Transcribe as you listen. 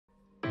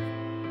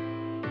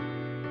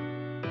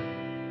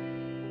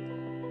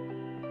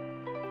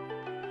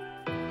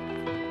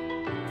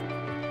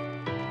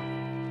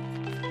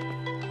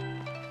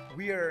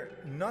we are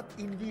not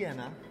in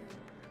Vienna,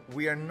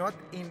 we are not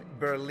in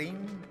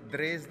Berlin,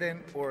 Dresden,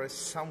 or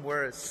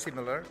somewhere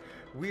similar.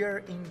 We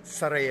are in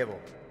Sarajevo.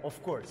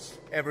 Of course,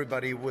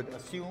 everybody would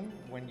assume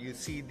when you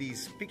see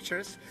these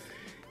pictures.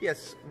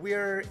 Yes, we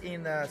are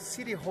in a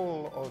city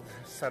hall of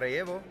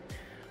Sarajevo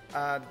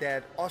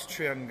that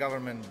Austrian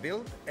government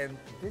built, and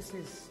this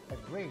is a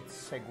great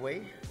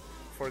segue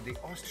for the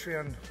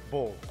Austrian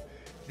Ball.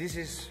 This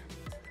is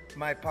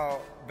my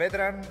pal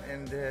Vedran,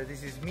 and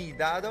this is me,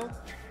 Dado,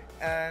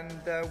 and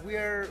we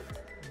are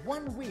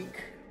 1 week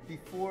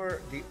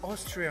before the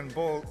Austrian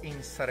Ball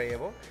in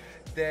Sarajevo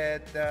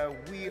that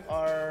we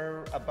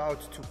are about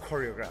to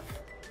choreograph.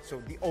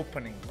 So the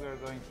opening, we are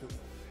going to.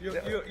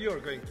 You're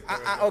going to.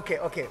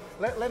 Okay.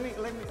 Let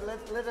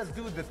us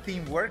do the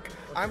theme work.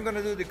 Okay. I'm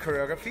gonna do the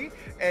choreography,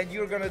 and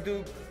you're gonna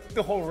do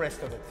the whole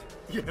rest of it.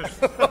 Yes.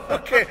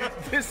 Okay.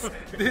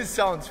 This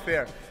sounds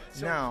fair.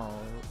 So, now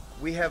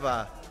we have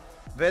a.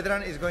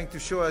 Vedran is going to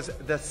show us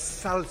the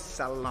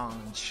salsa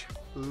lounge.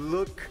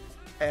 Look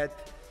at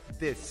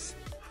this.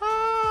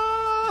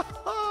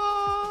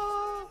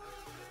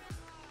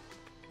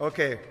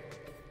 Okay.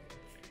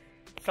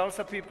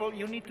 Salsa people,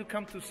 you need to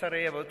come to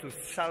Sarajevo to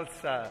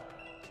salsa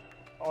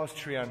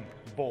Austrian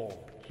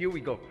Ball. Here we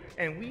go.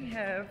 And we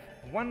have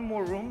one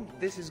more room.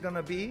 This is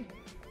gonna be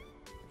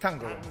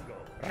tango.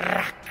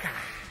 Raka.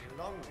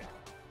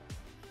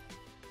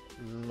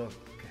 Look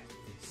at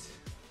this.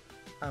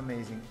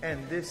 Amazing.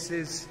 And this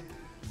is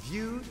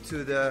view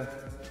to the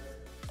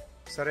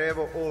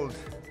Sarajevo old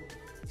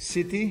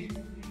city,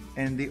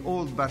 and the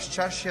old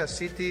𝙏𝙖𝙣𝙯𝙯𝙯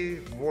city,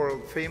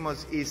 world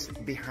famous, is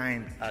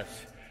behind us.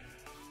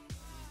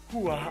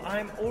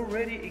 I'm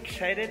already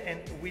excited, and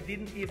we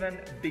didn't even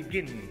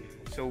begin.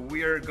 So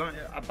we are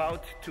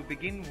about to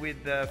begin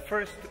with the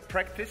first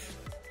practice.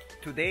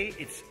 Today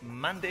it's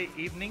Monday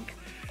evening.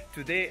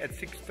 Today at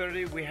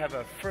 6:30 we have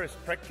a first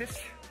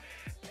practice,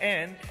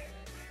 and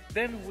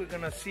then we're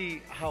gonna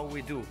see how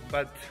we do.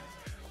 But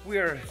we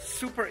are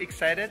super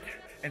excited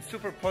and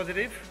super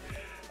positive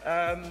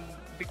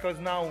because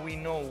now we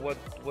know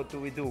what do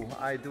we do.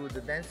 I do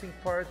the dancing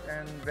part,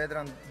 and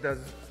Vedran does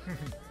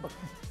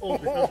all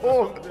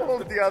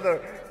the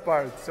other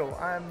part. So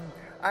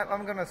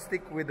I'm gonna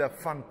stick with the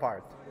fun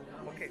part.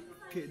 Okay.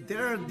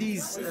 There are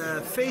these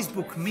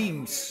Facebook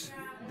memes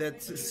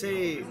that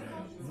say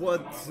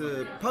what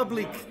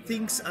public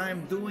thinks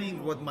I'm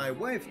doing, what my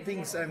wife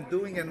thinks I'm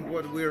doing, and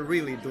what we're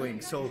really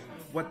doing. So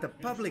what the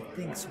public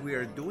thinks we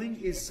are doing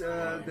is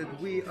that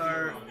we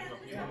are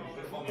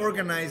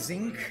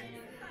organizing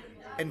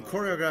and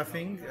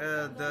choreographing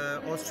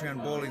the Austrian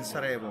Ball in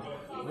Sarajevo.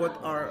 What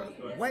our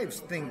wives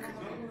think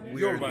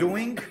we are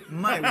doing,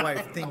 my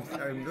wife thinks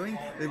I'm doing,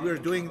 that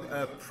we're doing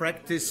a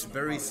practice,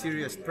 very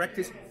serious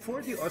practice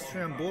for the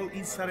Austrian Ball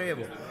in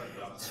Sarajevo.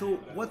 So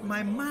what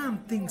my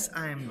mom thinks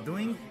I'm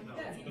doing,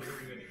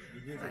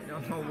 I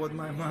don't know what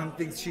my mom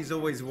thinks, she's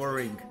always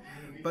worrying.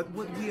 But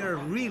what we are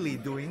really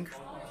doing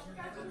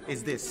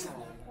is this.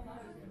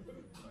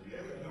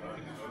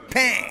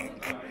 Bang!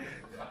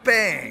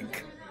 Bang!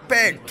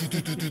 Bang!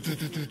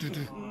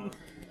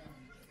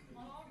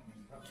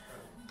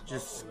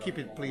 Just keep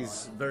it,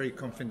 please, very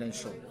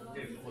confidential.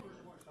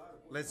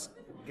 Let's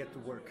get to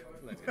work.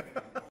 Let's go.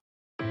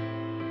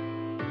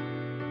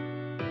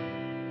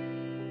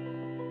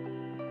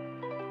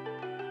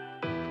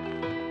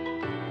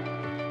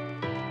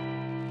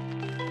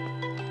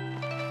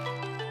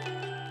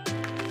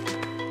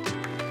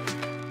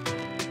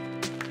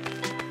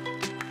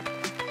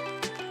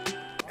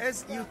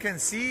 As you can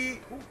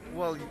see,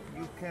 well,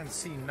 you can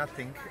see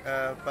nothing,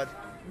 but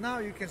now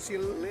you can see a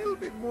little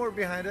bit more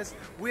behind us.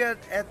 We are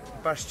at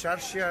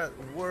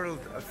𝙏𝙗𝙯𝙯𝙯,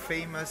 world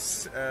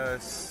famous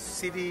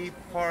city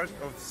part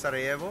of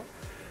Sarajevo,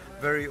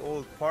 very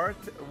old part,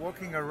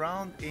 walking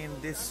around in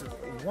this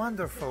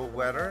wonderful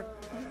weather.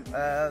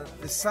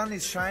 The sun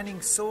is shining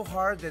so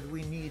hard that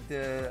we need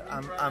a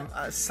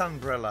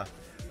sunbrella.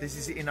 This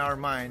is in our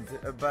mind,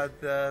 but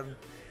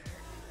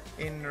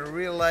in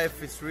real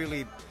life it's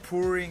really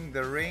pouring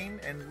the rain,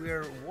 and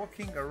we're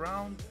walking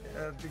around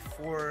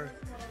before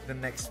the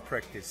next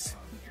practice.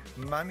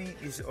 Mommy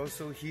is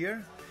also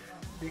here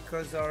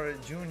because our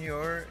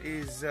junior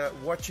is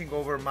watching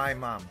over my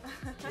mom.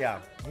 Yeah,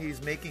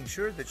 he's making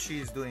sure that she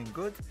is doing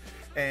good,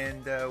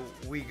 and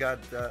we got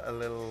a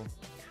little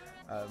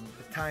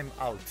time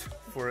out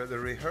for the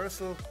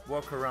rehearsal,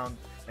 walk around,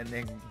 and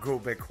then go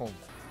back home.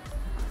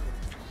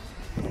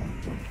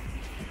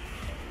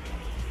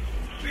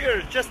 We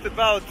are just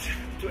about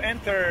to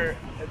enter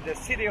the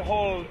city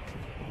hall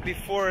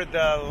before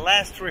the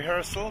last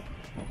rehearsal,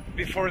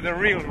 before the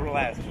real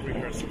last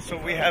rehearsal. So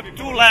we have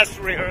two last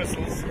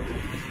rehearsals.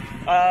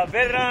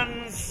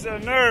 Vedran's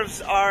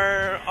nerves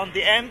are on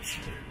the edge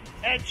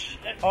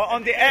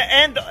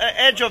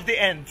of the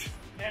end,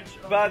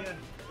 but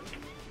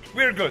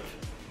we're good.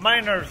 My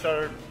nerves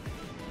are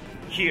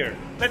here.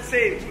 Let's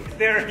say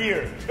they're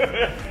here.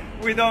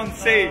 We don't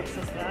say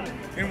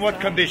in what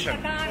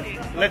condition.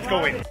 Let's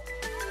go in.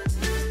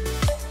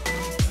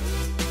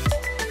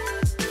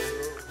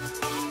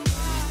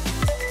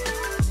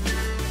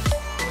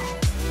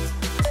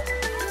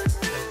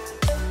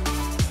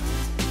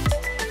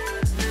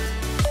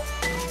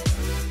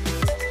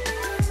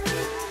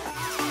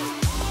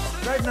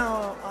 Right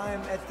now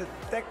I'm at the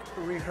tech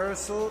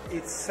rehearsal.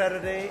 It's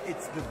Saturday,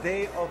 it's the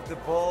day of the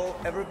ball.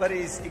 Everybody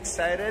is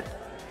excited.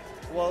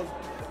 Well,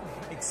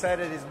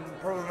 excited is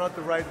probably not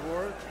the right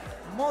word.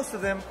 Most of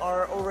them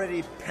are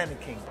already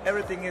panicking.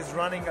 Everything is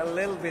running a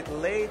little bit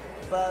late,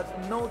 but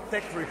no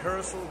tech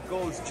rehearsal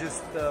goes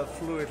just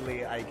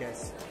fluidly, I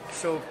guess.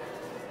 So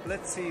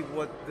let's see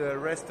what the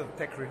rest of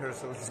tech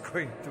rehearsal is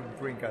going to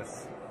bring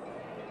us.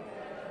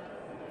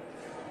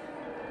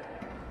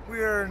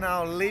 We are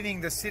now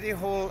leaving the city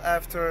hall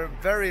after a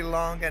very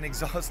long and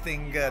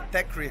exhausting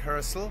tech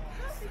rehearsal.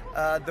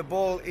 The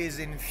ball is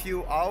in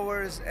few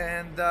hours,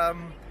 and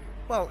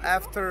well,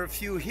 after a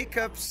few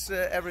hiccups,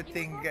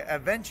 everything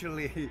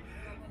eventually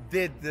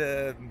did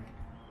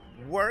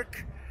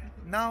work.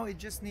 Now it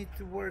just needs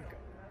to work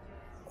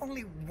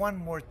only one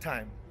more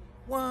time.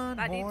 One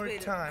more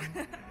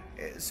time.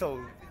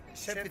 So,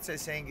 Šefica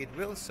is saying it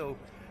will, so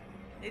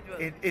it will.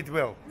 It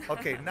will.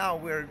 Okay, now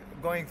we're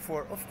going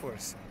for, of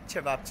course,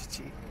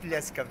 𝙏𝙖𝙣𝙯𝙯𝙯,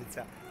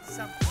 pljeskavica.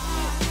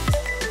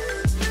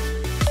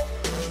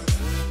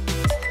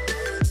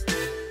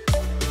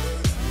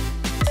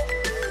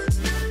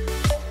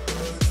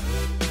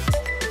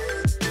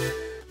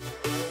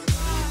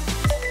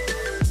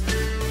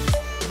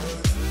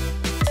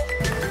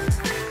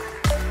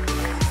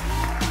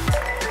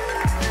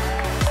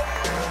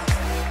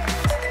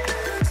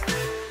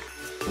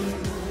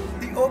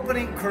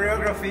 Opening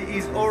choreography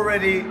is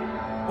already,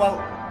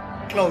 well,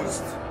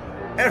 closed.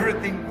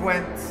 Everything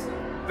went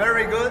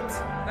very good.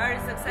 Very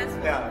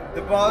successful. Yeah,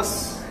 the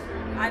boss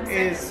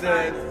is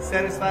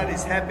satisfied,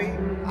 is happy.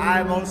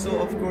 I'm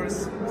also, of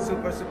course,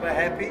 super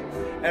happy.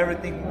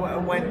 Everything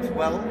went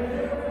well.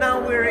 Now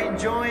we're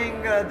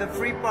enjoying the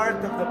free part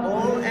of the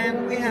ball,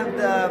 and we have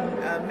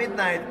the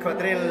midnight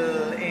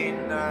quadrille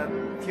in a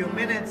few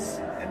minutes.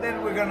 And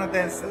then we're gonna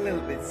dance a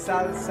little bit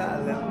salsa,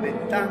 a little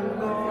bit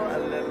tango, a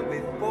little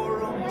bit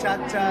ballroom,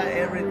 cha-cha,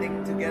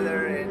 everything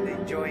together and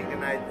enjoying the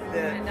night.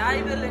 And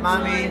I will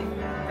enjoy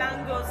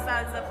tango,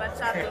 salsa,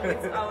 bachata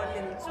with our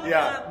little junior.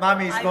 Yeah,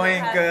 mommy is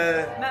going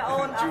my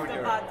own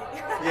junior. after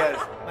party. Yes,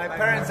 my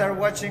parents are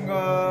watching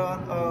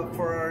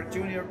for our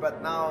junior,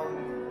 but now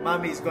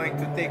mommy is going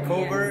to take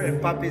over and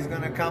papi is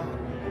gonna come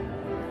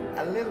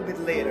a little bit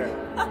later.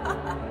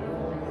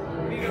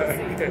 We will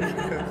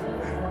see.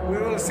 We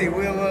will see,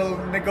 we will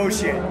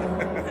negotiate.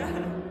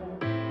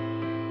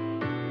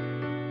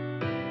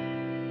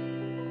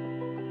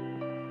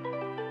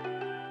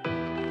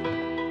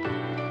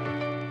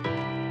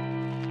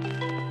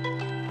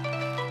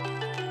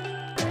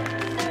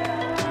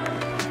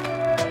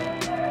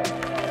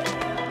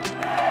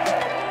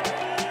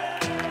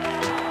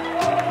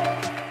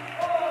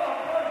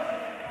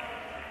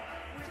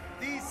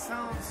 These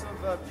sounds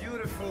of a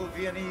beautiful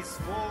Viennese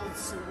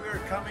waltz, we're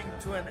coming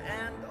to an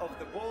end of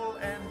the ball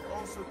and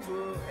also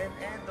to an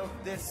end of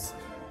this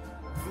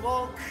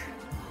vlog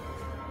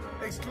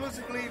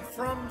exclusively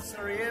from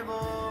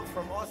Sarajevo,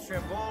 from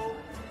Austrian Ball.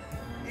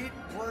 It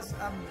was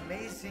an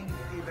amazing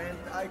event.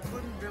 I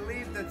couldn't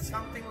believe that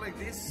something like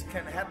this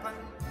can happen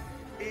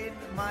in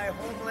my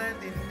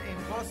homeland, in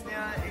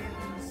Bosnia,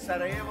 in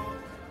Sarajevo.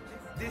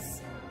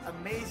 This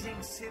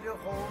amazing city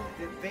hall,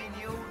 the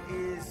venue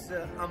is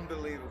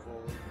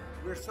unbelievable.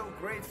 We're so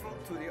grateful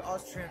to the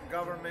Austrian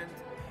government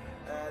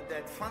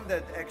that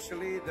funded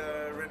actually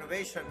the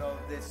renovation of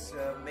this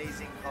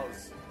amazing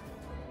house.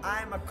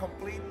 I'm a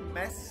complete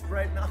mess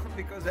right now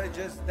because I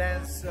just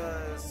danced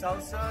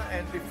salsa,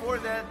 and before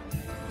that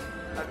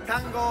a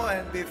tango,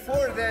 and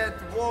before that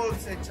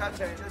waltz and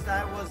cha-cha.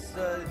 I was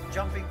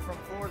jumping from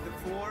floor to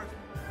floor,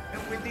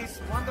 and with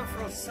these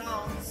wonderful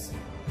sounds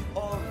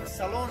of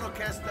Salon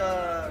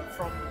Orchestra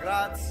from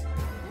Graz,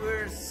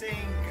 we're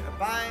saying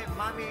bye.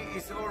 Mommy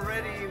is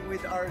already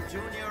with our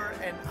junior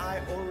and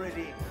I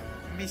already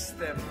miss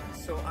them.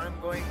 So I'm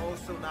going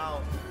also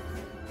now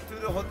to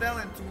the hotel,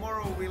 and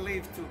tomorrow we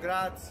leave to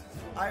Graz.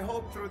 I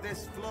hope through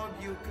this vlog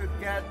you could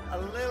get a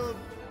little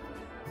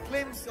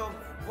glimpse of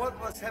what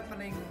was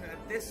happening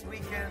this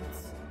weekend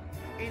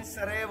in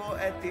Sarajevo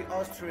at the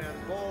Austrian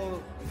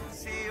Ball.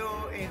 See you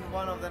in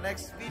one of the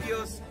next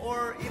videos,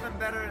 or even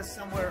better,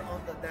 somewhere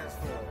on the dance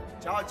floor.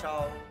 Ciao,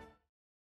 ciao.